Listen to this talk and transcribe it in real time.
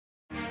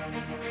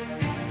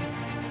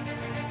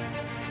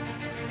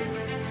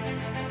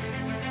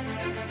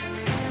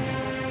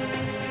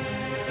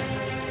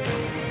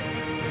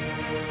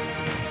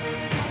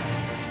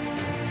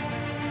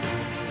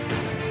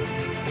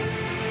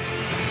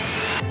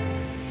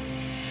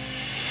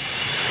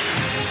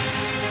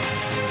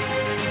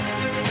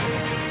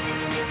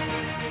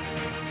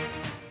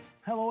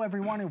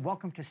everyone, and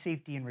welcome to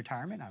Safety in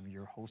Retirement. I'm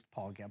your host,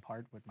 Paul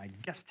𝗂𝐵𝗄𝗯, with my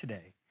guest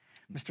today,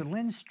 Mr.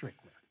 Len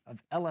strickler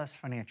of LS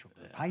Financial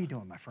Group. How you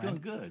doing, my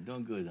friend? Doing good,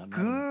 doing good.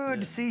 Good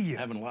to see you.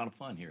 Having a lot of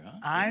fun here, huh?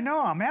 I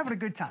know, I'm having a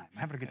good time. I'm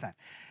having a good time.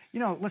 You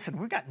know, listen,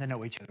 we've gotten to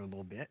know each other a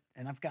little bit,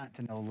 and I've gotten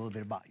to know a little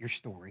bit about your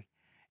story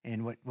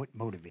and what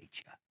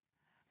motivates you.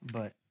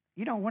 But,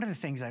 you know, one of the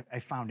things I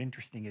found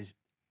interesting is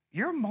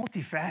you're a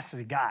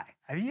multifaceted guy.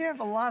 I mean, you have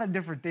a lot of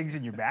different things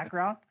in your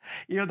background.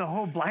 You know, the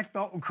whole black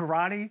belt in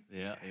karate.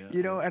 Yeah.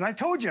 You know, and I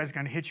told you I was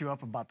going to hit you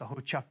up about the whole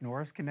Chuck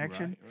Norris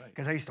connection. Right.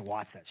 Because I used to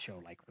watch that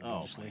show like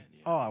religiously. Oh, man,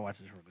 yeah. Oh, I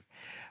watched this religiously.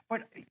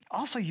 But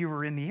also you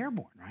were in the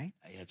airborne, right?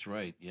 That's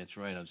right. That's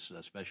right. I was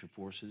Special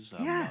Forces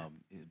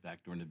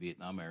back during the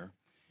Vietnam era.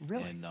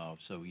 Really? And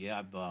so, yeah,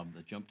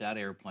 I've jumped out of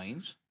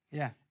airplanes.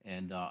 Yeah.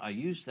 And I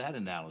use that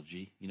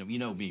analogy. You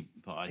know me,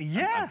 Paul.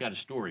 I've got a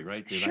story,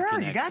 right? That sure, I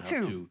connect you got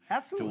to.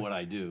 Absolutely. To what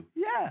I do.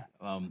 Yeah.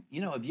 You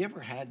know, have you ever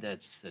had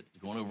that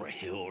going over a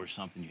hill or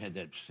something? You had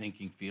that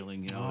sinking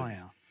feeling. You know. Oh,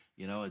 yeah.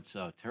 You know, it's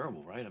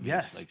terrible, right? I mean,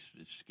 yes.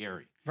 it's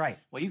scary. Right.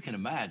 Well, you can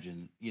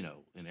imagine. You know,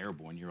 in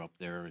airborne, you're up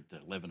there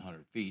at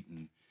 1,100 feet,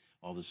 and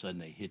all of a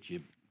sudden they hit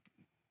you,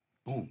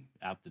 boom,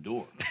 out the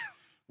door.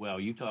 Well,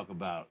 you talk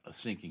about a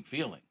sinking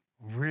feeling.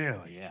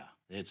 Really? Yeah,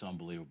 it's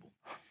unbelievable.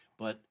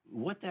 But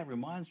what that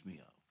reminds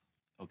me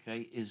of,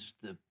 okay, is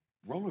the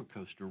roller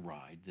coaster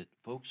ride that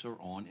folks are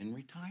on in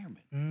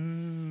retirement.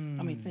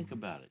 I mean, think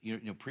about it. You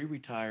know,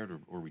 pre-retired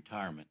or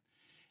retirement,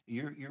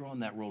 you're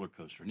on that roller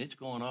coaster, and it's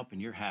going up, and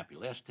you're happy.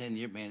 Last 10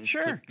 years, man, it's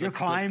sure, you're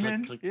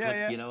climbing. Click,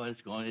 yeah. You know,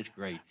 it's going, it's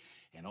great.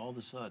 And all of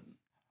a sudden,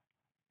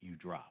 you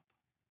drop.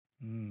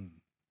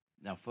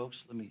 Now,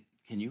 folks,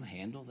 can you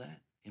handle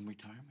that in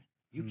retirement?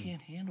 You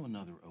can't handle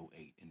another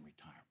 08 in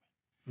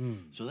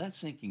retirement. So that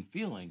sinking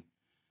feeling,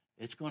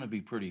 it's going to be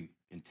pretty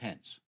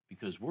intense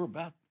because we're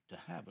about to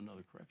have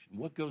another correction.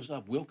 What goes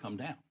up will come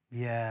down.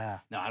 Yeah.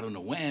 Now, I don't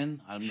know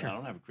when. I Sure.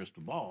 don't have a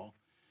crystal ball,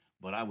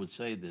 but I would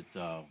say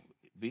that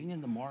being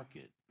in the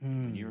market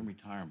when you're in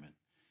retirement,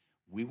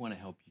 we want to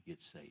help you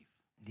get safe.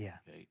 Yeah.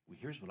 Okay. Well,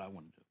 here's what I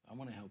want to do. I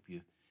want to help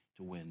you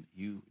to when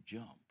you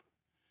jump,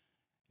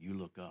 you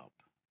look up,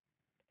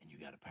 and you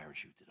got a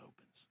parachute that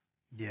opens.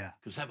 Yeah.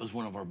 Because that was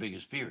one of our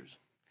biggest fears.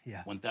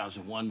 Yeah.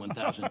 1001,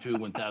 1002,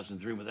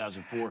 1003,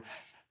 1004.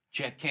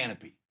 Check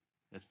canopy.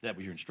 That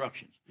was your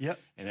instructions. Yep.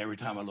 And every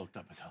time I looked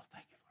up, I thought, oh,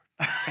 thank you,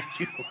 Lord. Thank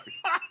you,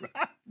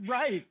 Lord.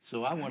 Right.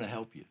 So I want to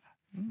help you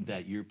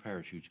that your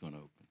parachute's going to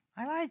open.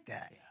 I like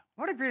that. Yeah.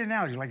 What a great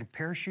analogy, like a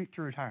parachute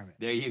through retirement.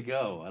 There you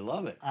go. I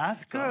love it.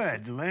 That's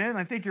good, awesome. Len.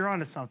 I think you're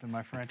onto something,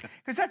 my friend.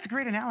 Because that's a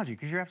great analogy,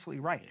 because you're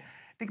absolutely right. Yeah.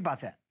 Think about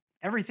that.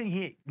 Everything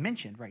he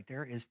mentioned right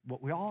there is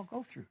what we all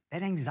go through.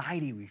 That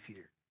anxiety we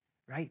fear,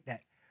 right?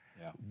 That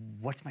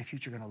what's my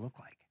future going to look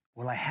like?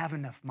 Will I have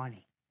enough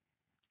money?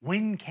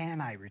 When can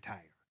I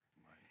retire?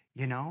 Right.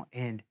 You know,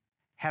 and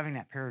having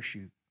that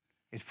parachute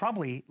is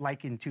probably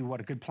likened to what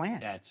a good plan.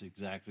 That's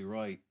exactly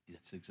right.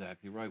 That's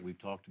exactly right. We've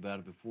talked about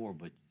it before,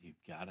 but you've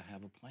got to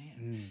have a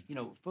plan. You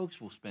know, folks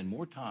will spend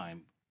more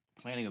time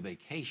planning a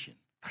vacation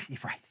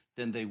right.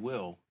 than they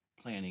will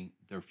planning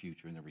their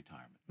future and their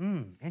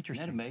retirement.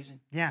 Interesting. Isn't that amazing?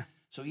 Yeah.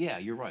 So yeah,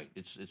 you're right.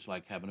 It's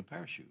like having a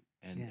parachute,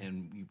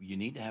 and you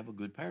need to have a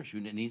good parachute,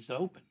 and it needs to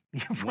open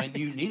when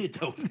you need it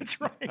to open. That's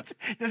right.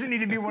 It doesn't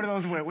need to be one of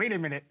those. Wait a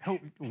minute.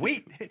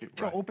 Wait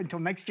to open till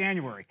next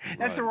January.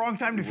 That's the wrong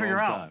time to figure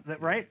out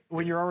that, right?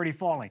 When you're already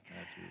falling.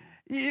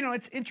 Absolutely. You know,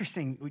 it's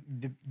interesting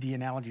the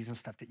analogies and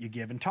stuff that you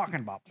give and talking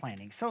about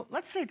planning. So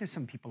let's say there's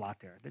some people out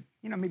there that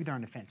maybe they're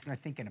on the fence and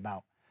they're thinking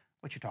about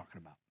what you're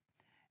talking about,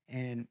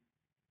 and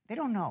they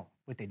don't know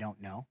what they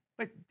don't know.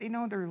 But they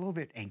know they're a little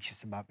bit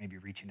anxious about maybe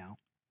reaching out,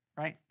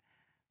 right?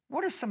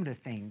 What are some of the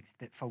things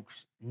that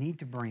folks need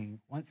to bring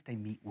once they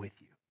meet with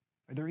you?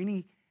 Are there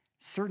any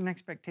certain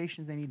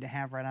expectations they need to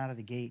have right out of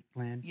the gate,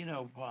 Len? You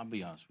know, I'll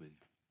be honest with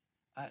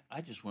you.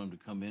 I just want them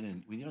to come in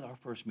and, our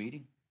first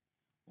meeting,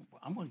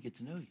 I'm going to get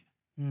to know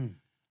you.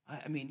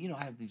 I mean,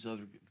 I have these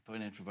other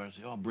financial advisors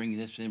say, oh, bring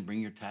this in, bring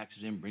your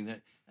taxes in, bring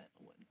that.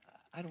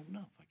 I don't know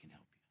if I can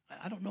help you.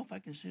 I don't know if I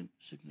can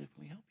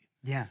significantly help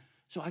you. Yeah.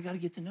 So I got to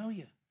get to know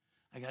you.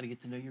 I got to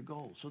get to know your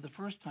goals. So the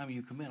first time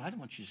you come in, I don't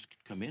want you to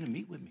come in and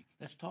meet with me.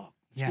 Let's talk.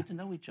 Let's get to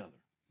know each other.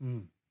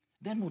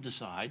 Then we'll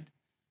decide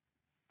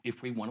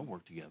if we want to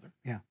work together.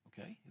 Yeah.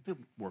 Okay. If it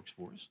works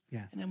for us.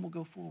 Yeah. And then we'll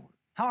go forward.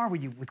 How are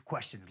we with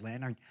questions,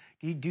 Len?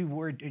 Do you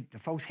worry the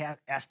folks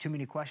ask too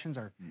many questions,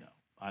 or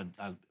no?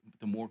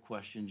 The more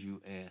questions you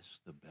ask,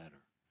 the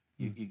better.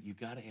 You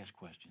got to ask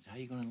questions. How are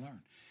you going to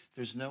learn?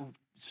 There's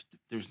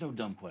no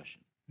dumb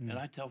question. And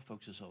I tell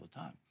folks this all the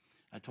time.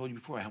 I told you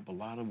before, I help a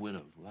lot of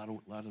widows, a lot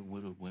of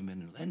widowed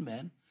women and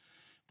men.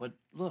 But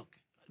look,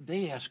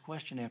 they ask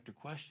question after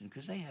question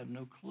because they have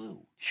no clue.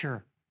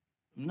 Sure.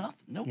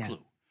 Nothing, no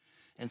clue.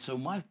 And so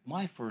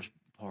my first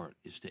part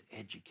is to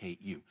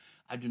educate you.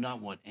 I do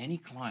not want any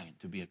client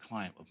to be a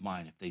client of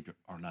mine if they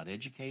are not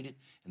educated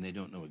and they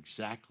don't know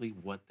exactly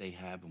what they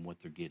have and what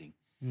they're getting.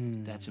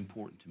 That's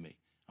important to me.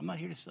 I'm not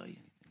here to sell you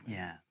anything, man.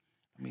 Yeah.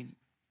 I mean,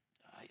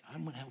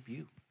 I'm going to help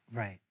you.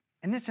 Right.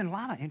 And there's a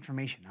lot of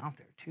information out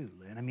there too,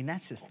 Len. I mean,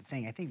 that's just the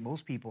thing. I think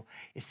most people,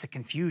 it's the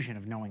confusion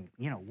of knowing,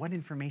 what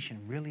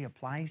information really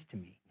applies to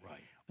me. Right.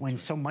 When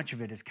so much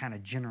of it is kind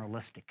of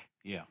generalistic.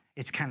 Yeah.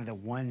 It's kind of the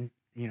one,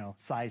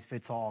 size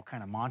fits all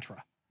kind of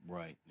mantra.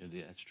 Right.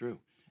 That's true.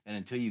 And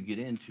until you get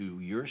into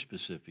your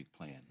specific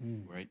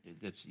plan, right?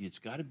 It's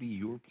got to be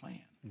your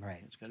plan.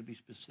 Right. It's got to be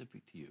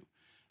specific to you.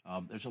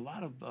 There's a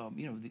lot of,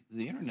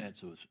 the internet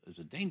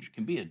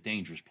can be a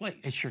dangerous place.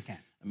 It sure can.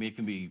 I mean, it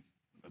can be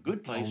a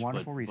good place, a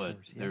wonderful resource,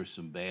 but there's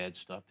some bad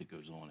stuff that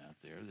goes on out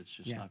there that's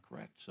just not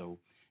correct. So,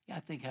 I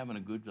think having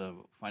a good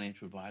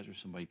financial advisor,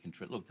 somebody can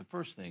look, the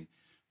first thing,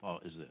 Paul,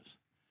 is this.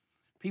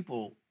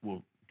 People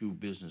will do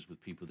business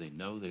with people they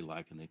know, they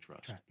like, and they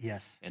trust.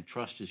 Yes. And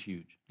trust is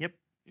huge. Yep.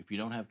 If you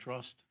don't have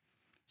trust,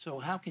 so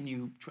how can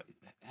you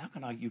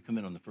come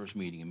in on the first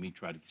meeting and me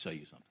try to sell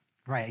you something?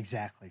 Right,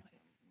 exactly.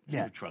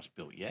 No trust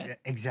built yet. Yeah,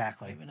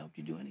 exactly. I haven't helped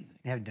you do anything.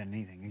 You haven't done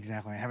anything,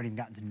 exactly. I haven't even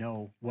gotten to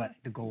know what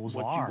the goals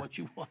what are. What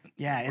you want.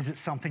 Yeah, is it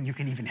something you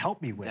can even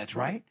help me with? That's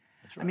right.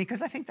 That's right. I mean,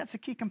 because I think that's a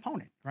key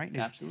component, right?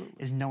 Absolutely.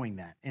 Is knowing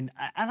that. And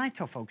I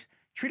tell folks,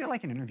 treat it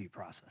like an interview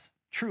process,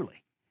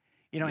 truly.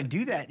 And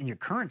do that in your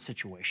current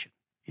situation.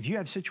 If you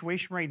have a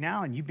situation right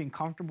now and you've been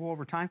comfortable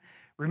over time,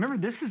 remember,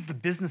 this is the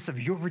business of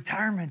your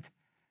retirement,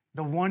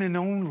 the one and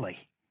only.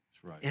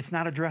 That's right. It's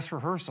not a dress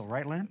rehearsal,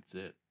 right, Len?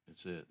 That's it.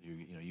 That's it.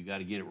 You got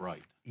to get it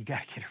right. You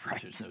got to get it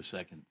right. There's no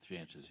second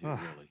chances here,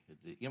 really.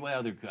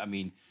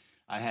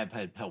 I have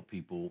had help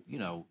people,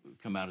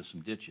 come out of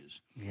some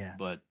ditches. Yeah.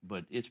 But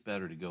it's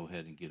better to go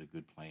ahead and get a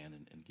good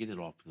plan and get it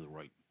off to the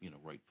right,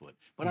 right foot.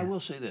 But I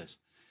will say this,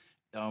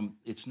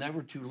 it's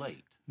never too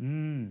late.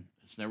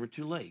 It's never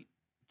too late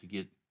to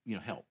get,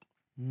 help.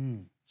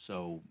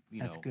 So,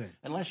 that's good.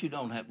 Unless you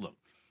don't have, look,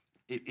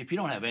 if you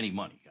don't have any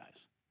money, guys,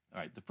 all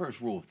right, the first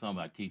rule of thumb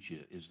I teach you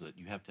is that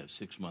you have to have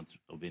 6 months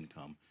of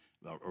income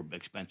or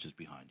expenses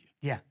behind you.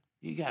 Yeah.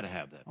 You got to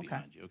have that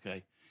behind you,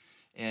 okay?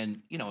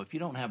 And, if you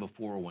don't have a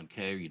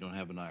 401k or you don't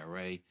have an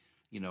IRA,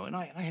 and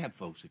I have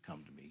folks that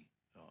come to me,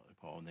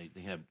 Paul, and they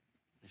say, I don't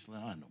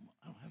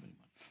have any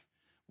money.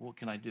 What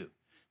can I do?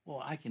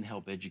 Well, I can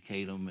help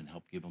educate them and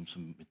help give them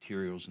some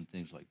materials and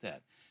things like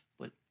that.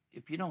 But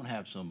if you don't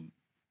have some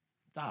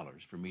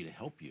dollars for me to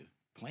help you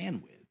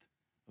plan with,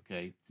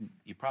 okay,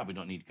 you probably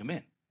don't need to come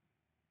in.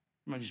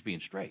 I'm just being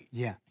straight.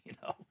 Yeah.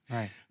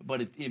 Right.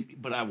 But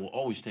I will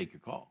always take your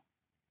call.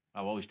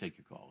 I'll always take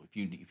your call. If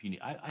you need,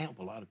 I help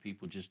a lot of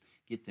people just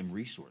get them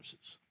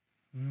resources.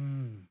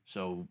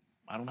 So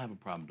I don't have a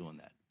problem doing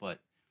that. But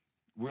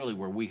really,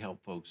 where we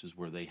help folks is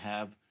where they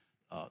have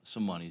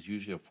some money. It's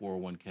usually a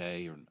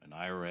 401k or an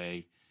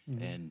IRA,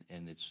 and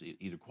it's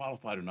either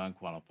qualified or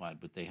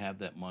non-qualified. But they have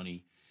that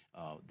money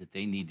that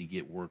they need to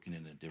get working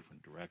in a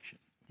different direction.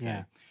 Okay?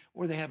 Yeah.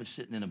 Or they have it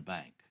sitting in a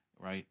bank,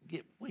 right?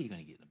 What are you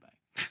going to get in a bank?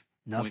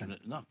 Nothing.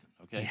 Nothing.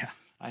 Okay. Yeah.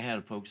 I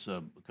had folks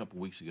a couple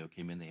of weeks ago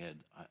came in. They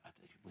had I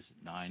think it was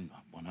 $100,000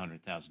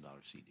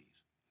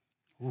 CDs.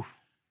 Oof. What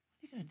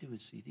are you going to do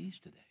with CDs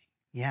today?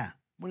 Yeah.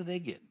 What are they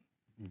getting?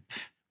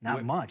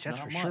 Not much. That's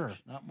for sure.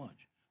 Not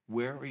much.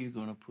 Where are you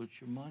going to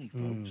put your money,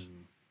 folks?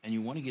 And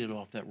you want to get it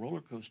off that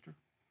roller coaster.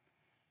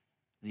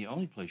 The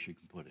only place you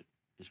can put it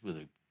is with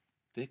a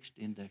fixed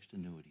indexed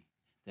annuity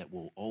that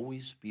will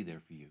always be there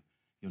for you.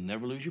 You'll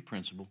never lose your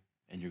principal,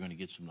 and you're going to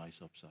get some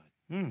nice upside.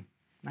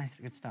 Nice,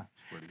 good stuff.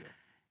 That's where to go.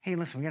 Hey,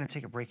 listen, we're going to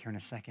take a break here in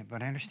a second,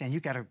 but I understand you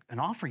got an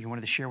offer you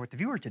wanted to share with the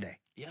viewer today.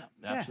 Yeah,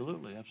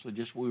 absolutely,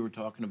 absolutely. Just what we were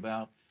talking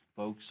about,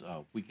 folks.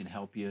 We can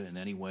help you in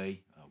any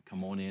way.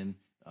 Come on in.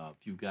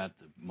 If you've got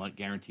the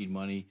guaranteed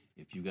money,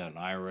 if you've got an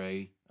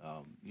IRA,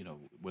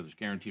 whether it's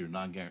guaranteed or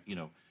non-guaranteed,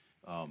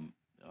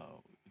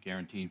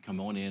 guaranteed,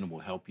 come on in and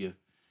we'll help you.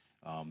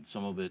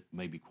 Some of it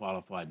may be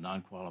qualified,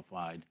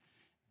 non-qualified,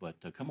 but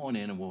come on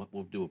in and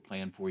we'll do a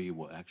plan for you.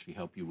 We'll actually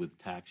help you with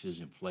taxes,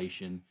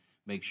 inflation,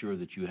 make sure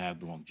that you have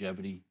the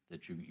longevity,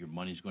 that your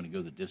money's going to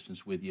go the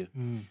distance with you.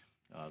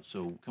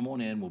 So come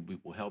on in,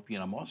 we'll help you.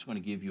 And I'm also going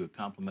to give you a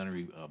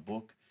complimentary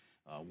book.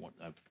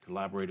 I've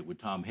collaborated with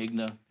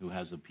𝗵𝗃𝗄, who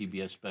has a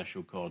PBS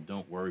special called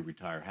Don't Worry,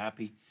 Retire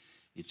Happy.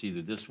 It's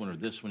either this one or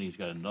this one. He's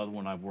got another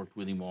one I've worked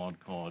with him on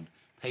called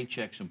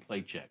Paychecks and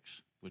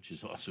Playchecks, which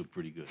is also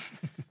pretty good.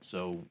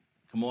 So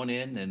come on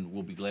in, and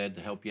we'll be glad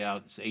to help you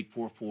out. It's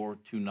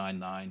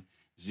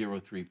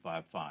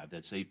 844-299-0355.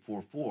 That's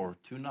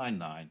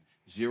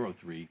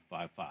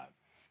 844-299-0355.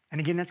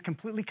 And again, that's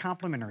completely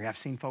complimentary. I've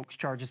seen folks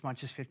charge as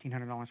much as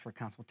 $1,500 for a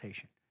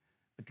consultation.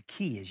 But the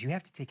key is you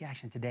have to take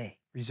action today.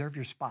 Reserve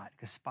your spot,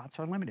 because spots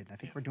are limited. I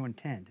think we're doing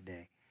 10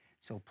 today.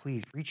 So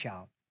please reach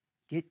out,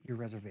 get your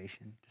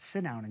reservation to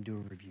sit down and do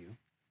a review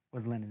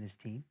with Len and his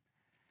team.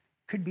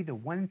 Could be the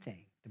one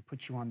thing that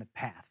puts you on the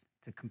path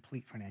to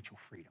complete financial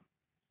freedom.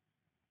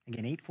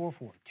 Again,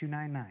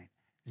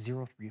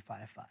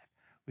 844-299-0355.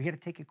 We got to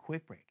take a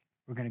quick break.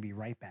 We're going to be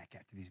right back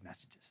after these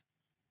messages.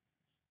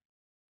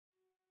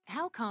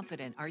 How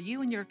confident are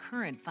you in your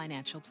current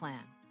financial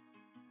plan?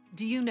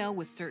 Do you know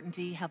with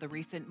certainty how the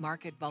recent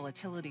market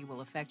volatility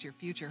will affect your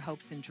future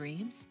hopes and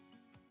dreams?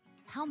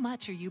 How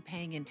much are you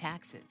paying in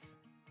taxes?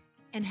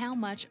 And how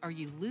much are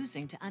you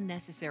losing to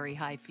unnecessary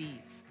high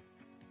fees?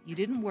 You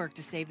didn't work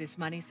to save this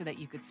money so that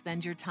you could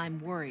spend your time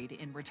worried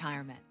in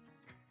retirement.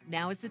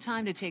 Now is the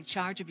time to take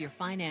charge of your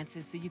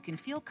finances so you can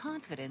feel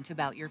confident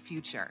about your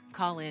future.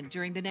 Call in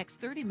during the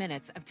next 30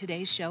 minutes of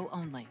today's show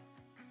only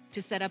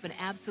to set up an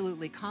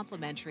absolutely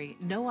complimentary,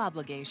 no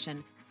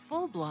obligation,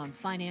 full-blown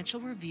financial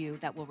review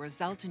that will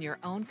result in your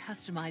own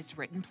customized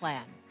written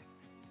plan.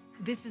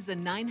 This is a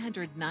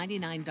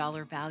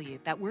 $999 value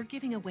that we're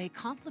giving away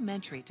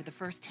complimentary to the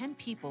first 10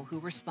 people who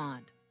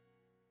respond.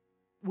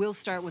 We'll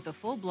start with a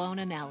full-blown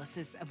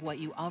analysis of what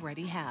you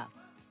already have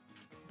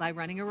by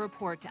running a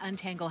report to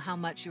untangle how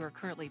much you are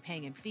currently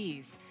paying in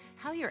fees,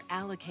 how you're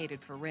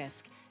allocated for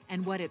risk,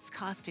 and what it's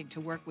costing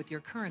to work with your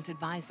current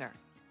advisor.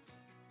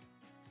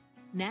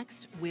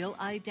 Next, we'll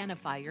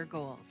identify your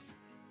goals.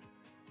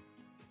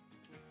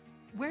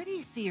 Where do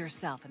you see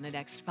yourself in the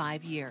next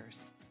 5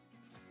 years?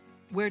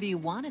 Where do you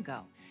want to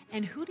go,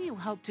 and who do you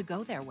hope to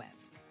go there with?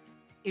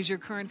 Is your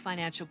current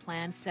financial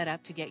plan set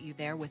up to get you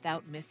there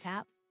without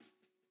mishap?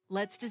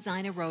 Let's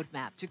design a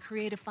roadmap to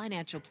create a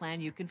financial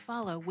plan you can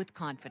follow with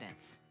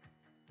confidence.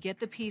 Get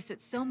the piece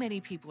that so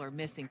many people are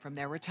missing from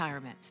their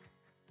retirement.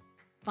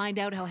 Find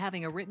out how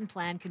having a written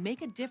plan can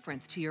make a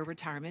difference to your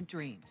retirement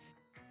dreams.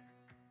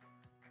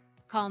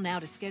 Call now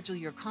to schedule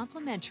your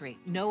complimentary,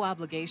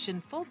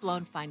 no-obligation,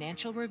 full-blown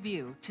financial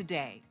review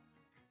today.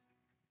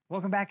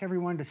 Welcome back,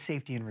 everyone, to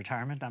Safety in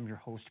Retirement. I'm your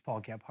host,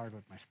 Paul 𝐺𝐵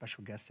with my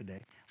special guest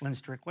today, Len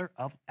Strickler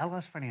of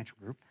LS Financial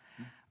Group.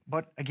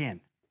 But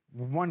again,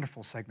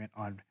 wonderful segment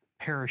on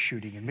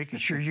parachuting and making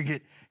sure you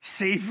get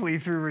safely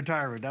through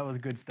retirement. That was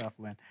good stuff,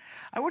 Len.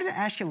 I wanted to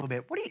ask you a little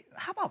bit,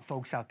 how about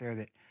folks out there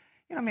that,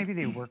 maybe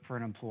they work for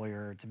an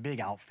employer, it's a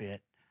big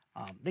outfit,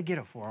 they get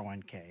a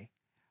 401k.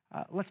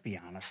 Let's be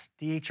honest,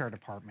 the HR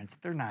departments,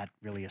 they're not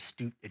really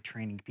astute at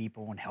training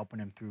people and helping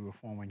them through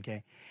a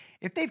 401k.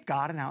 If they've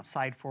got an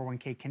outside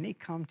 401k, can they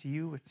come to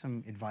you with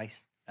some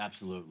advice?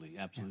 Absolutely,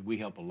 absolutely. We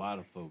help a lot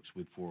of folks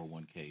with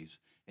 401ks,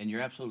 and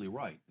you're absolutely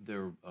right.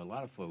 There are a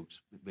lot of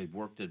folks, they've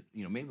worked at,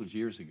 maybe it was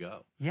years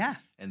ago. Yeah.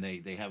 And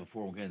they have a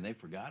 401k and they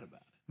forgot about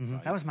it. Mm-hmm.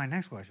 Right? That was my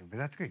next question, but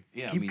that's good.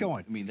 Yeah, Keep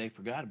going. I mean, they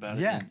forgot about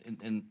it, Yeah.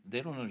 and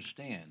they don't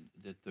understand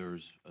that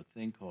there's a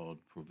thing called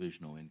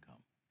provisional income.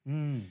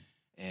 Mm.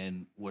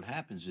 And what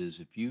happens is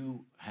if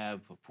you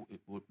have,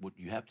 what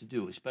you have to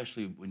do,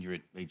 especially when you're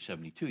at age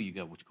 72, you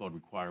got what's called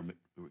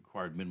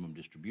required minimum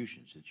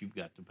distributions that you've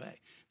got to pay.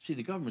 See,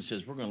 the government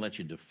says we're going to let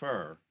you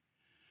defer,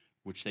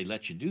 which they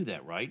let you do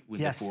that, right, with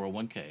Yes. the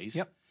 401ks.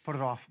 Yep, put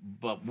it off.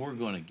 But we're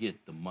going to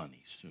get the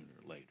money sooner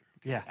or later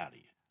out of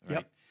you, right?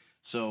 Yep.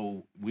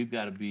 So we've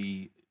got to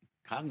be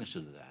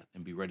cognizant of that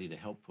and be ready to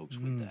help folks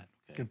with that.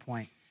 Okay? Good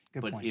point.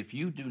 Good But point. if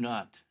you do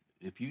not,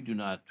 get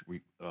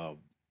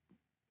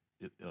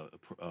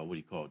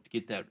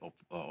that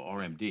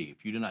RMD,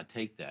 if you do not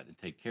take that and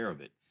take care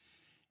of it,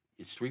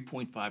 it's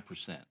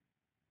 3.5%,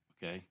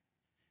 okay?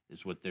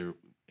 Is what they're,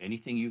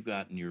 anything you've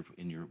got in your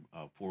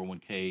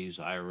 401ks,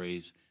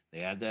 IRAs,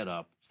 they add that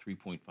up, it's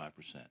 3.5%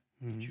 that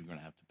you're going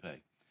to have to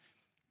pay.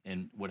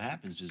 And what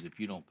happens is if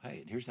you don't pay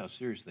it, here's how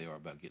serious they are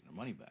about getting their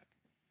money back.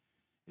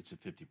 It's a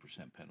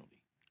 50% penalty.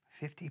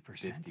 50%?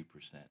 50%.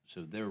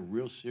 So they're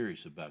real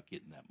serious about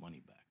getting that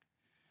money back.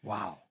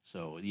 Wow.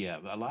 So yeah,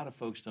 a lot of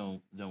folks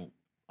don't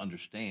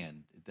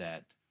understand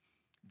that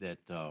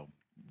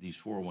these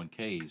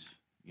 401ks,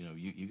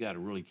 you got to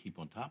really keep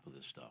on top of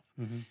this stuff.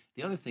 Mm-hmm.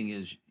 The other thing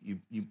is you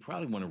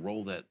probably want to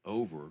roll that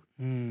over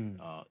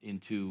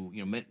into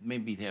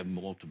maybe they have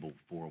multiple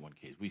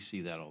 401ks. We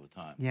see that all the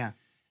time. Yeah.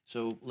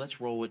 So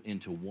let's roll it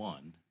into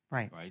one.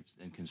 Right. Right,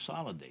 and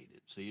consolidate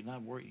it. So you're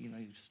not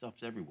worried.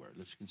 Stuff's everywhere.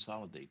 Let's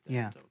consolidate that.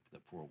 Yeah.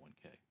 That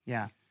 401k.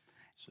 Yeah.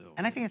 So,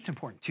 and I think it's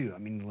important too. I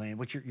mean, Len,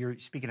 what you're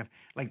speaking of,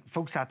 like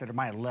folks out there that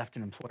might have left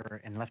an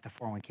employer and left a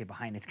 401k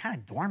behind, it's kind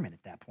of dormant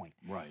at that point.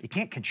 Right. You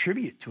can't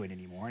contribute to it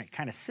anymore, and it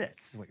kind of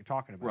sits, is what you're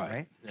talking about,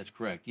 right? That's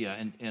correct. Yeah,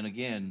 and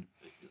again,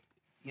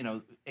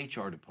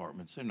 HR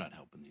departments, they're not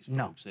helping these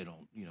No. folks. They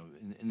don't,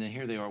 and then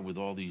here they are with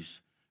all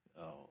these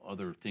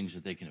other things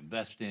that they can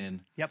invest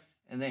in. Yep.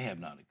 And they have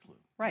not a clue.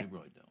 Right. They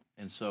really don't.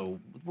 And so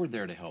we're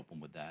there to help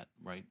them with that,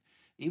 right?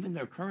 Even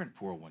their current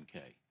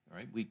 401k,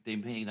 right? They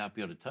may not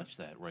be able to touch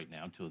that right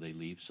now until they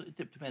leave. So it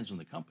depends on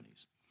the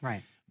companies.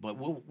 Right. But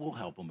we'll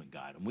help them and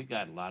guide them. We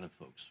got a lot of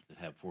folks that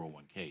have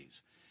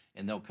 401ks,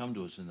 and they'll come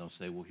to us and they'll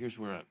say, well, here's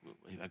where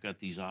I got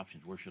these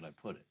options. Where should I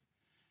put it?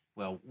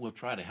 Well, we'll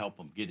try to help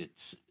them get it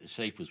as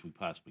safe as we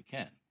possibly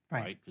can,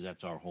 right? Because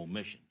that's our whole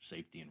mission,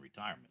 safety in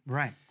retirement.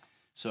 Right.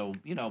 So,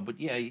 but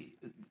yeah,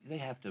 they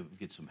have to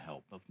get some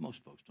help.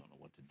 Most folks don't know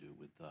what to do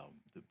with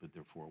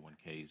their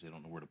 401ks. They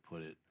don't know where to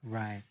put it.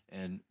 Right.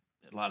 And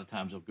a lot of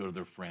times they'll go to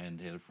their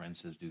friend. Hey, their friend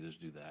says, do this,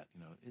 do that.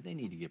 They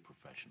need to get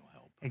professional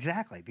help.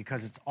 Exactly,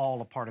 because it's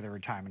all a part of their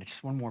retirement. It's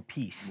just one more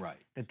piece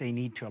that they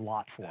need to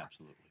allot for.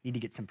 Absolutely. Need to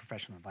get some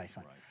professional advice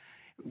on.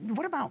 Right.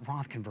 What about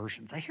Roth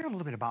conversions? I hear a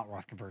little bit about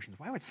Roth conversions.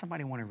 Why would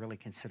somebody want to really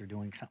consider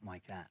doing something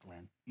like that,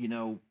 Len?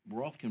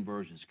 Roth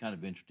conversions is kind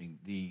of interesting.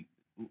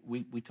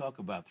 We talk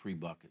about three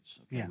buckets.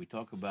 Okay? Yeah. We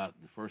talk about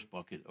the first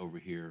bucket over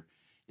here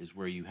is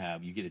where you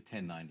get a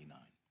 1099.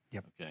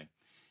 Yep. Okay.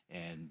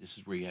 And this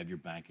is where you have your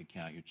bank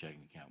account, your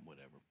checking account,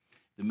 whatever.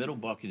 The middle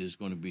bucket is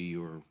going to be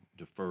your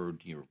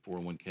deferred, your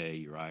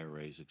 401k, your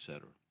IRAs, et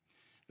cetera.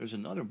 There's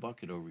another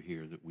bucket over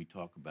here that we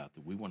talk about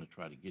that we want to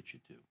try to get you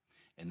to,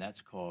 and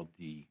that's called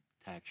the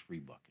tax-free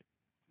bucket.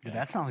 Okay?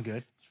 That sounds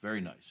good. It's very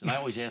nice. And I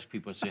always ask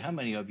people, I say, how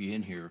many of you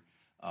in here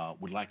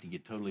would like to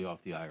get totally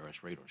off the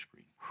IRS radar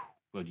screen?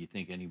 Well, do you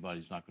think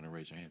anybody's not going to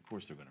raise their hand? Of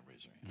course they're going to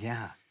raise their hand.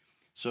 Yeah.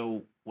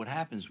 So what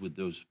happens with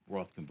those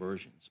Roth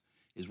conversions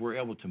is we're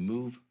able to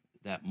move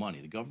that money.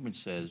 The government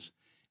says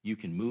you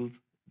can move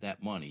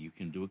that money, you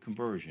can do a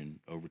conversion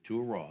over to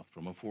a Roth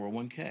from a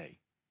 401k,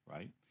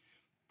 right?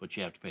 But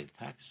you have to pay the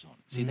taxes on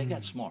it. See, they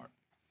got smart.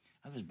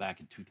 That was back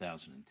in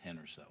 2010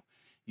 or so.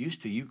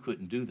 Used to, you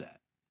couldn't do that.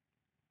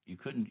 You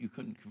couldn't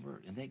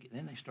convert. And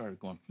then they started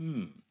going,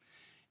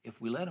 if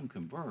we let them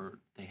convert,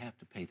 they have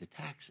to pay the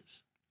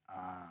taxes.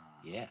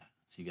 Yeah,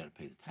 so you got to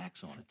pay the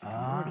tax on it to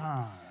convert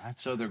it.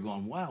 So they're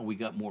going, wow, we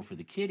got more for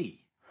the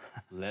kitty.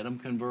 Let them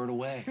convert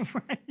away.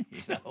 Right.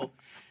 You know?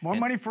 More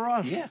money for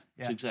us. Yeah,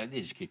 that's exactly.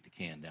 They just kick the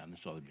can down.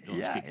 That's all they've been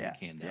doing, is kicking the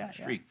can down the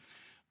street.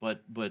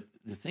 But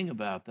the thing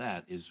about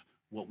that is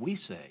what we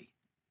say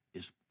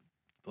is,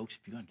 folks,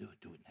 if you're going to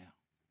do it now,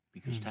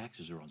 because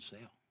taxes are on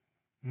sale.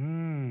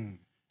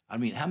 I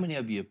mean, how many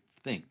of you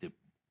think that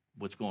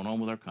what's going on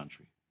with our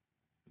country,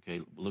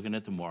 okay, looking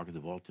at the market, the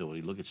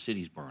volatility, look at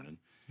cities burning,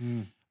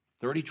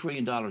 $30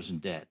 trillion in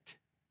debt,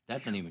 that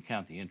doesn't even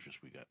count the interest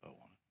we got on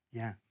it.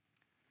 Yeah.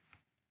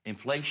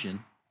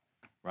 Inflation,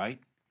 right?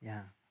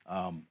 Yeah.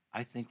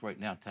 I think right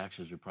now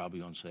taxes are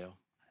probably on sale.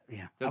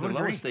 Yeah. They're the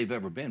lowest they've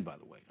ever been, by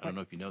the way. I don't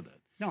know if you know that.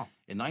 No.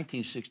 In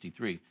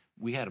 1963,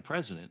 we had a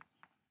president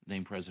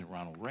named President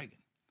Ronald Reagan.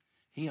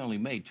 He only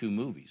made 2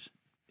 movies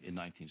in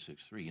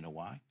 1963. You know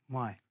why?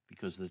 Why?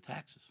 Because of the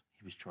taxes.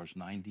 He was charged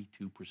 92%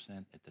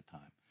 at the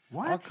time.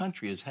 What? Our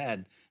country has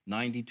had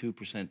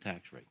 92%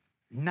 tax rate.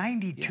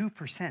 92%?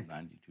 92%.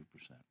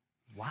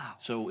 Wow.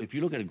 So if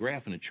you look at a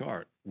graph and a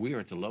chart, we are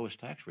at the lowest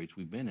tax rates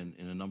we've been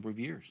in a number of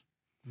years.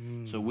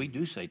 So we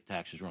do say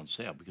taxes are on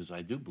sale because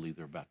I do believe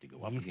they're about to go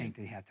up again. You think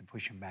they have to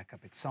push them back up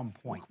at some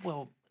point?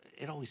 Well,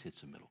 it always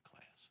hits the middle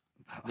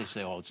class. They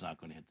say, oh, it's not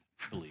going to hit.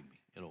 Believe me,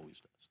 it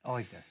always does.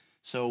 Always does.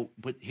 So,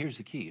 but here's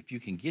the key. If you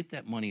can get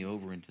that money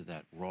over into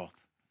that Roth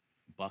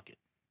bucket,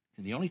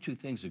 and the only 2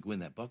 things that go in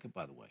that bucket,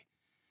 by the way,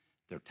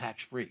 they're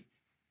tax-free,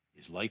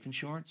 is life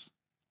insurance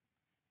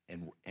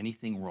and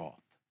anything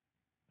Roth,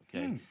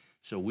 okay?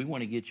 So we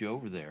want to get you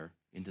over there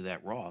into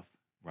that Roth,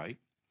 right?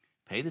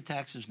 Pay the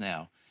taxes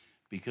now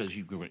because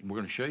we're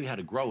going to show you how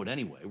to grow it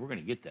anyway. We're going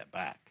to get that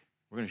back.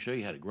 We're going to show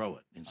you how to grow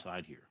it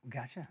inside here.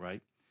 Gotcha.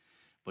 Right?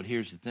 But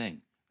here's the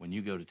thing. When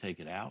you go to take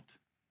it out,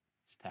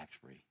 it's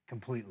tax-free.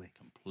 Completely.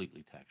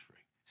 Completely tax-free.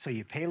 So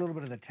you pay a little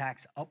bit of the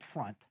tax up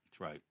front.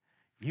 That's right.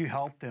 You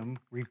help them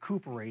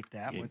recuperate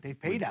that, what they've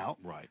paid out,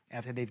 right,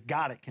 after they've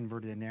got it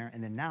converted in there.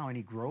 And then now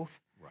any growth,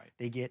 right,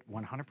 they get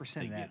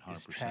 100% of that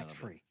is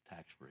tax-free.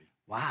 Tax-free.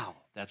 Wow.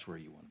 That's where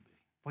you want to be.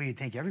 Well, you'd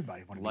think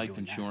everybody want to be Life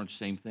doing insurance,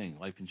 same thing.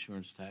 Life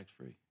insurance,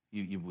 tax-free.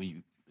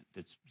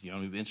 That's the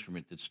only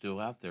instrument that's still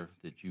out there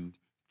that you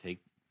take,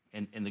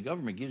 and the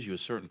government gives you a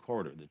certain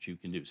corridor that you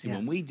can do. See,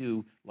 when we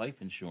do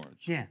life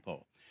insurance,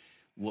 Paul,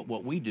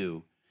 what we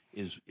do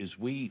is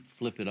we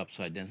flip it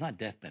upside down. It's not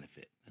death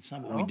benefit. That's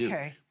not what we do.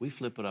 We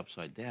flip it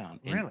upside down.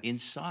 And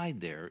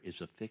inside there is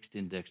a fixed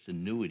indexed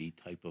annuity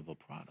type of a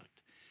product.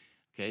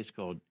 Okay, it's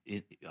called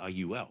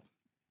IUL.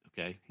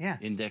 Okay? Yeah.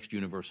 Indexed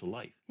Universal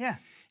Life. Yeah.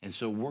 And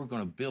so we're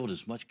going to build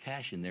as much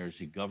cash in there as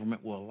the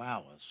government will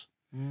allow us.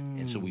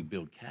 And so we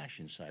build cash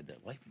inside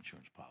that life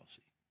insurance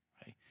policy,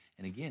 right?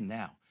 And again,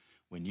 now,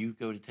 when you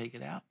go to take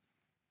it out,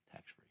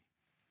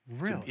 tax-free.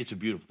 Really? It's a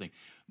beautiful thing.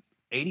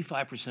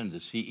 85% of the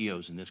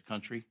CEOs in this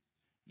country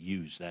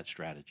use that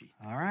strategy.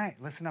 All right,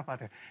 listen up out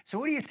there. So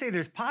what do you say?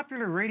 There's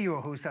popular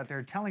radio hosts out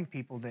there telling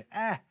people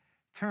that,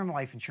 term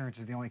life insurance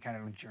is the only kind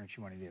of insurance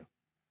you want to do.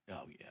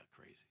 Oh, yeah,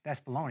 crazy. That's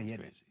baloney, isn't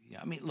it? Yeah,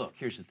 I mean, look,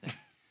 here's the thing.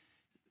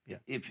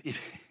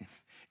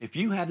 If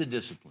you have the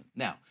discipline,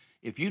 now,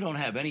 if you don't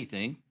have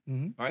anything,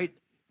 all right,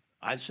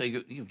 I'd say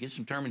get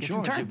some term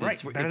insurance if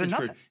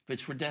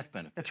it's for death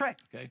benefit. That's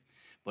right. Okay,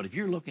 but if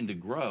you're looking to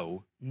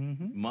grow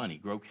money,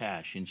 grow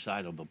cash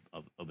inside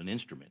of an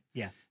instrument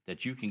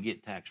that you can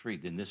get tax free,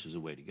 then this is the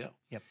way to go.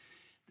 Yep.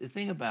 The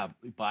thing about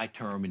buy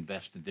term,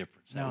 invest the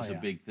difference, that was a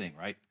big thing,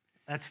 right?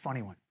 That's a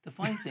funny one. The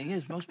funny thing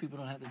is most people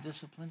don't have the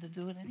discipline to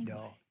do it anyway.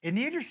 No. And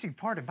the interesting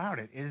part about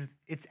it is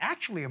it's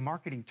actually a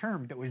marketing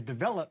term that was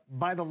developed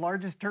by the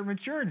largest term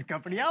insurance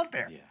company out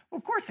there. Yeah. Well,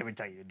 of course they would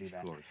tell you to do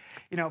that. Of course.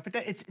 You know, but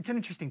it's an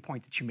interesting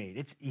point that you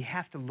made. You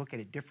have to look at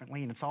it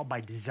differently, and it's all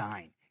by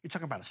design. You're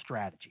talking about a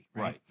strategy,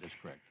 right? Right, that's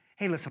correct.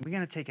 Hey, listen, we're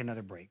going to take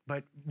another break,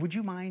 but would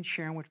you mind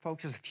sharing with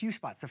folks? There's a few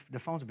spots. The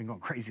phones have been going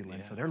crazy,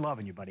 Len, so they're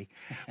loving you, buddy.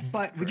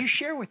 But would you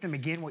share with them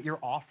again what you're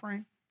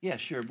offering? Yeah,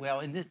 sure.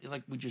 Well, and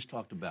like we just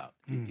talked about,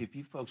 if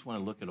you folks want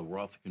to look at a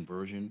Roth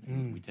conversion,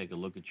 and we take a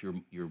look at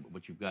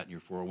what you've got in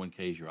your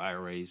 401ks, your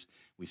IRAs,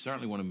 we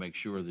certainly want to make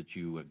sure that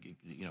you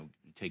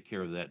take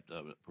care of that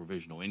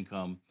provisional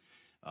income.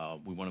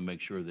 We want to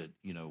make sure that,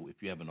 you know,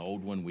 if you have an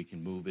old one, we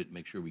can move it,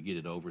 make sure we get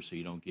it over so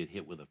you don't get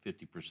hit with a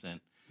 50%,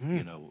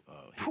 you know,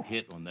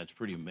 hit on. That's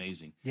pretty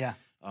amazing. Yeah.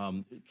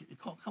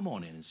 Come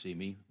on in and see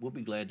me. We'll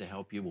be glad to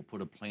help you. We'll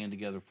put a plan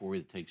together for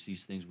you that takes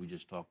these things we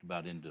just talked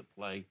about into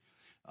play.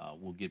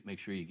 We'll make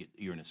sure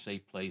you're in a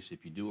safe place.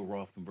 If you do a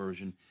Roth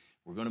conversion,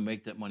 we're going to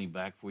make that money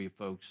back for you,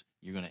 folks.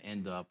 You're going to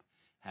end up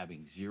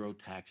having zero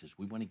taxes.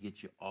 We want to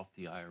get you off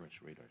the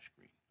IRS radar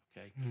screen,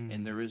 okay?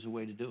 And there is a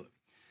way to do it.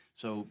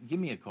 So give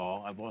me a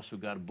call. I've also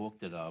got a book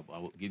that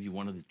I'll give you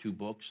one of the 2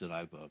 books that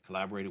I've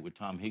collaborated with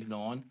Tom Higdon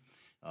on,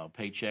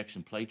 Paychecks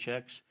and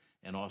Playchecks,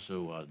 and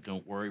also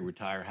Don't Worry,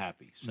 Retire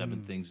Happy,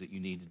 7 things that you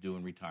need to do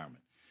in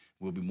retirement.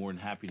 We'll be more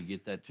than happy to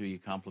get that to you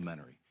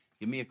complimentary.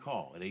 Give me a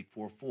call at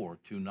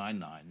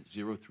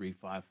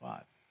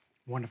 844-299-0355.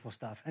 Wonderful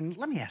stuff. And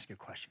let me ask you a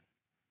question.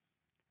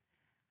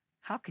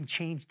 How can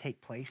change take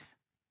place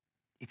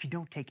if you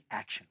don't take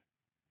action?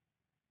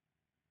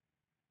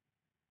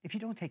 If you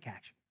don't take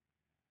action,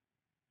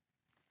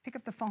 pick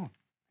up the phone.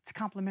 It's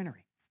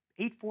complimentary.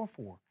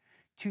 844-299-0355.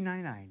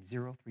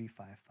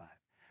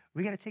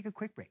 We got to take a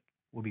quick break.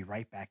 We'll be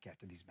right back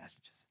after these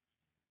messages.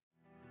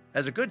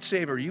 As a good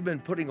saver, you've been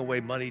putting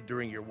away money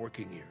during your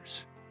working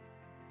years.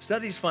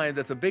 Studies find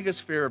that the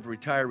biggest fear of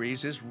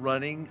retirees is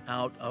running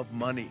out of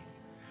money.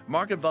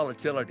 Market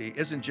volatility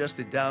isn't just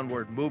the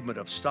downward movement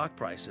of stock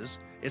prices,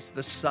 it's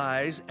the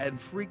size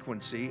and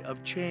frequency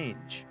of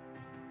change.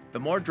 The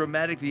more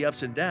dramatic the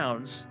ups and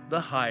downs, the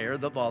higher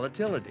the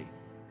volatility.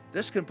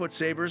 This can put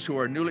savers who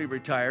are newly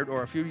retired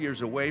or a few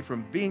years away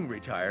from being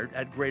retired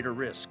at greater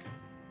risk.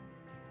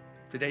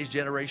 Today's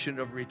generation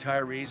of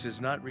retirees is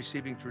not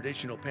receiving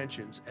traditional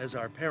pensions as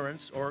our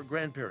parents or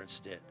grandparents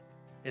did.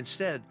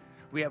 Instead,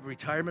 we have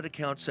retirement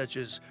accounts such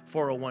as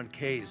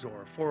 401ks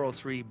or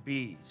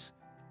 403bs.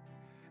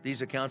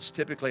 These accounts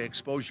typically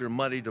expose your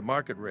money to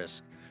market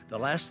risk. The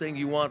last thing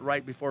you want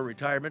right before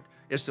retirement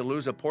is to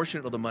lose a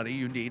portion of the money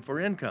you need for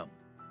income.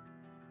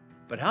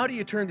 But how do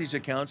you turn these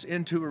accounts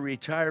into a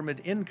retirement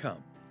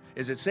income?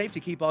 Is it safe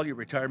to keep all your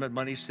retirement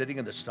money sitting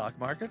in the stock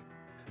market?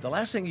 The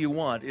last thing you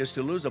want is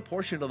to lose a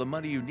portion of the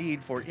money you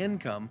need for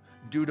income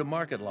due to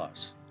market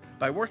loss.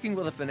 By working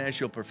with a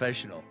financial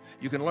professional,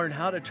 you can learn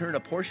how to turn a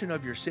portion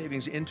of your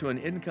savings into an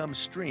income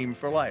stream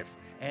for life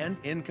and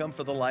income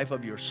for the life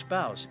of your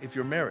spouse if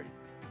you're married.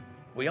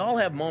 We all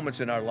have moments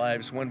in our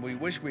lives when we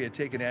wish we had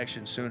taken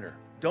action sooner.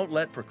 Don't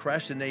let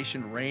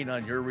procrastination reign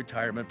on your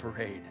retirement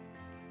parade.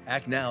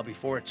 Act now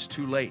before it's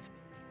too late.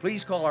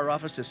 Please call our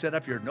office to set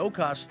up your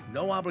no-cost,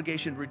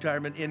 no-obligation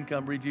retirement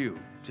income review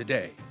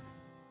today.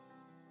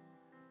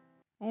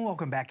 Well,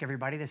 welcome back,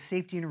 everybody, to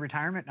Safety in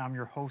Retirement. I'm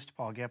your host,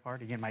 Paul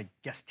Gebhardt. Again, my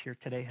guest here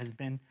today has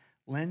been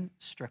Len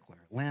Strickler.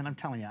 Len, I'm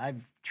telling you,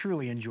 I've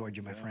truly enjoyed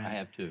you, my friend. I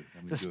have too.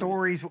 The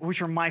stories,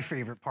 which are my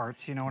favorite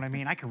parts, you know what I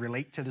mean? I can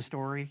relate to the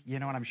story, you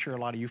know, and I'm sure a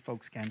lot of you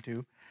folks can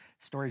too.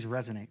 Stories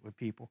resonate with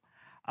people.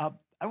 I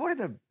wanted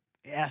to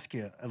ask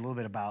you a little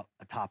bit about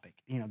a topic,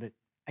 you know, that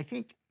I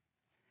think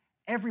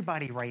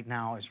everybody right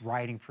now is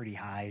riding pretty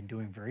high and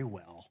doing very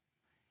well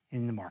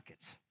in the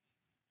markets.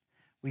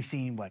 We've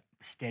seen, what,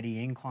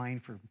 steady incline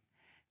for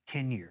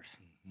 10 years.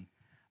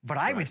 But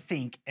I would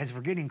think as we're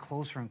getting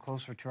closer and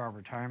closer to our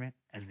retirement,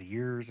 as the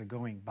years are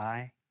going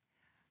by,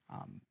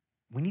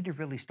 we need to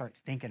really start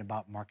thinking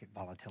about market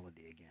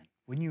volatility again.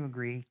 Wouldn't you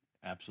agree?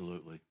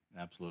 Absolutely,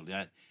 absolutely.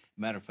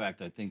 Matter of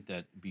fact, I think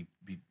that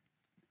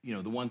you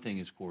know, the one thing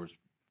is, of course,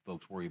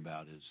 folks worry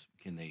about is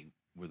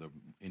will their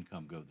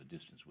income go the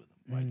distance with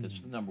them, right? That's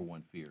the number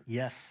one fear.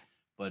 Yes.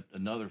 But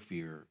another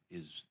fear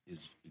is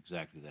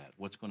exactly that.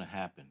 What's going to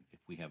happen if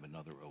we have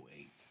another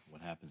 '08?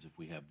 What happens if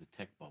we have the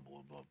tech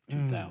bubble above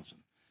 2000?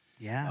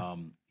 Yeah.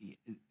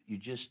 You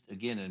just,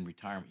 again, in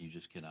retirement, you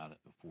just cannot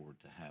afford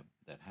to have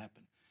that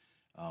happen.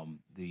 I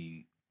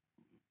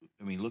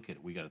mean, look at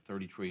it. We got a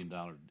 $30 trillion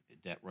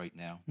debt right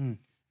now.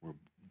 We're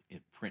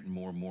printing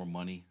more and more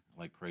money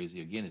like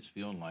crazy. Again, it's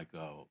feeling like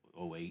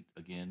 '08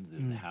 again.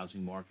 The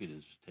housing market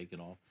is taking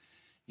off.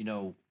 You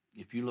know,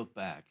 if you look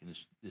back, and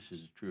this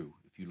is true,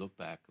 if you look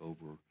back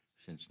over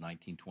since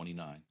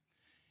 1929,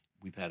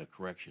 we've had a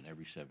correction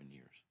every 7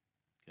 years.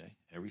 Okay,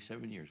 every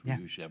 7 years we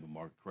usually have a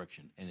market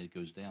correction, and it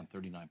goes down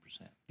 39%.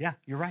 Yeah,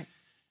 you're right.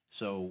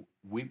 So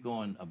we've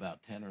gone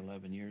about 10 or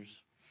 11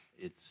 years.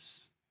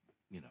 It's,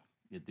 you know,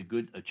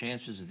 the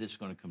chances that this is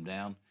going to come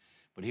down.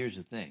 But here's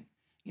the thing,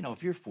 you know,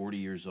 if you're 40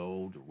 years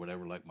old or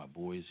whatever, like my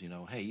boys, you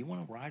know, hey, you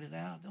want to ride it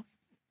out?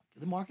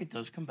 The market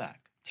does come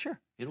back. Sure,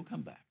 it'll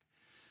come back.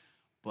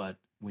 But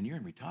when you're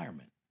in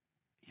retirement,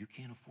 you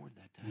can't afford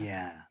that to happen.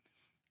 Yeah.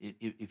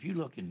 If you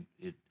look in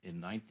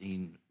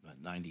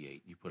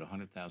 1998, you put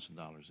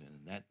 $100,000 in,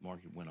 and that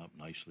market went up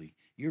nicely.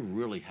 You're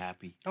really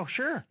happy. Oh,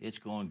 sure. It's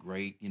going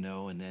great, you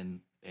know. And then,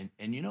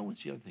 and you know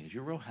what's the other thing is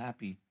you're real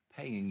happy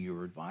paying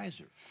your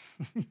advisor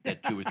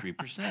that 2 or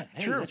 3%.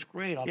 Hey, True. That's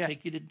great. I'll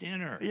take you to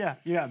dinner. Yeah,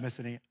 you're not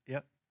missing it.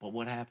 Yep. But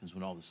what happens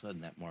when all of a sudden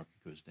that market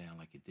goes down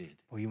like it did?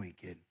 Oh, you ain't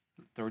kidding.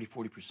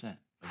 30-40%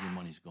 of your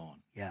money's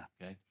gone. Yeah.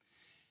 Okay.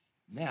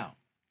 Now,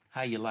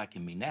 how you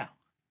liking me now?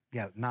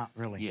 Yeah, not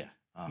really. Yeah.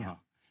 Yeah.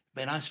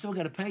 And I still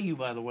got to pay you,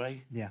 by the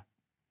way. Yeah.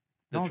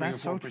 The No, 3 or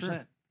that's so 4% true.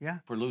 Yeah.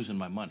 for losing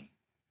my money.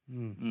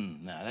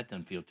 Nah, that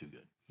doesn't feel too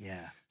good.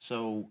 Yeah.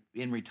 So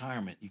in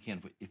retirement, you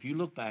can't. If you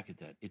look back at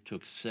that, it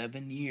took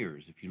 7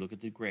 years. If you look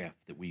at the graph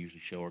that we usually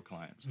show our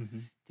clients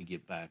to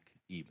get back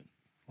even.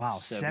 Wow,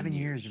 7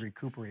 years to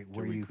recuperate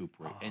where you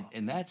recuperate,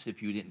 and that's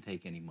if you didn't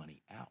take any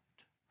money out.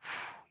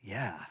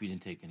 Yeah. If you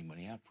didn't take any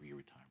money out for your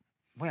retirement.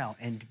 Well,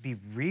 and to be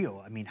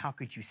real, I mean, how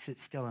could you sit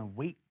still and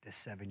wait the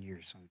 7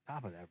 years on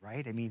top of that,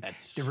 right? I mean,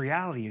 the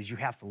reality is you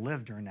have to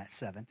live during that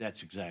 7.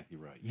 That's exactly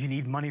right. You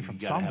need money from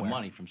somewhere. You gotta have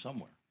money from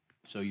somewhere.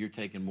 So you're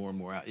taking more and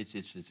more out.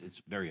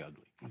 It's very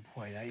ugly. Oh,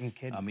 boy, I ain't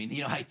kidding. I mean,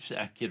 you know, I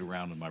kid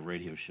around on my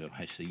radio show.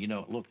 I say, you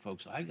know, look,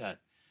 folks, I got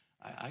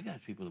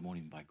people that won't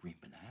even buy green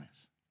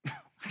bananas.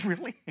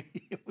 Really?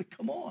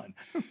 Come on.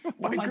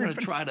 What am I going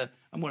to try to?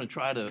 I'm going to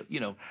try to.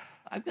 You know,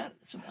 I've got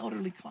some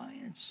elderly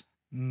clients.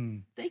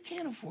 They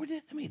can't afford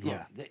it. I mean,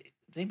 look,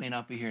 they may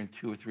not be here in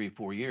 2 or 3 or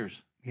 4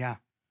 years. Yeah.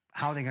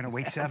 How are they going to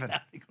wait 7? How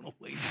are they going to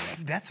wait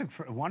 7? That's a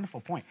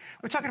wonderful point.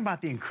 We're talking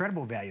about the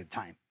incredible value of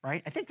time,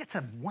 right? I think that's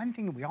one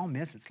thing that we all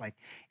miss. It's like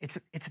it's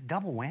a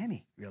double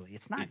whammy, really.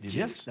 It's not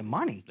just the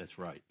money. That's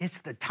right. It's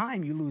the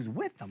time you lose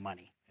with the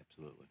money.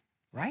 Absolutely.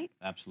 Right?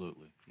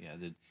 Absolutely. Yeah.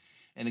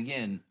 And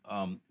again,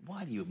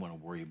 why do you want to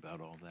worry about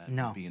all that?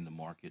 No. Be in the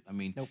market. I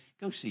mean,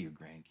 go see your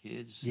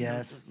grandkids.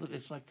 Yes. You know, look,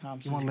 it's like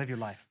Tom said. You want to live your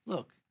life.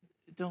 Look,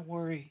 don't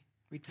worry.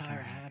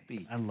 Retire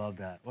happy. I love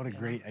that. What a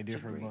great idea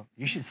for a book.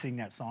 You should sing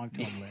that song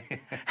to them, Len.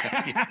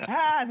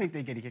 I think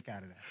they get a kick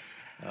out of that.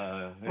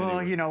 Well,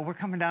 anyway. you know, we're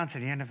coming down to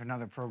the end of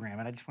another program,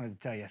 and I just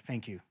wanted to tell you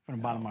thank you from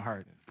the bottom of my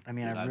heart. I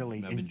mean, I've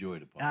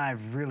enjoyed it, Paul.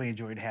 I've really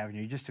enjoyed having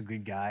you. You're just a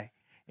good guy,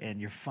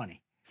 and you're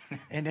funny.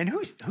 and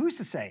who's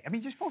to say? I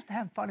mean, you're supposed to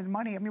have fun and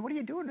money. I mean, what are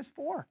you doing this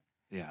for?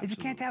 Yeah, if you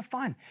can't have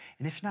fun,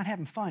 and if you're not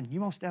having fun,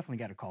 you most definitely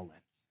got to call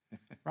in,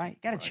 right?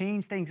 Got to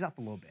change things up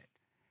a little bit,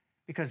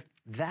 because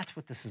that's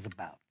what this is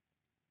about.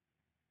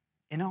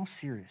 In all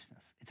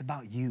seriousness, it's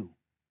about you.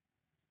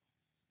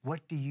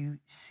 What do you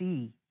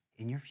see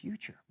in your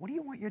future? What do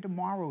you want your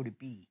tomorrow to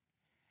be?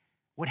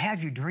 What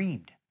have you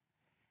dreamed?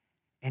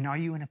 And are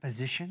you in a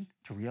position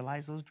to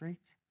realize those dreams?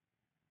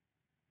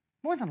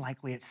 More than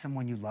likely, it's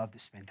someone you love to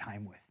spend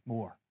time with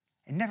more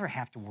and never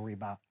have to worry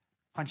about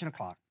punching a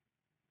clock.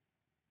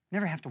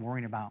 Never have to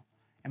worry about,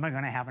 am I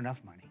going to have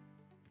enough money?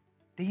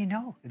 Do you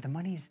know that the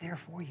money is there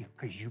for you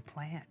because you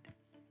planned?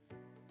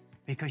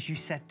 Because you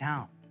sat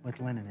down with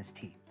Len and his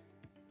team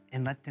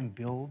and let them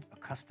build a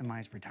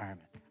customized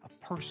retirement, a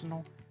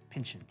personal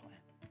pension plan.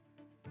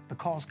 The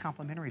call is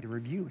complimentary. The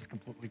review is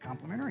completely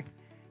complimentary.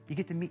 You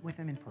get to meet with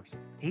them in person.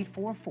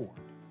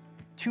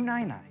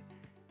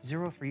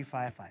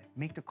 844-299-0355.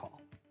 Make the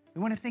call.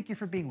 We want to thank you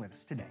for being with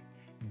us today.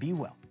 Be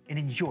well and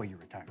enjoy your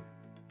retirement.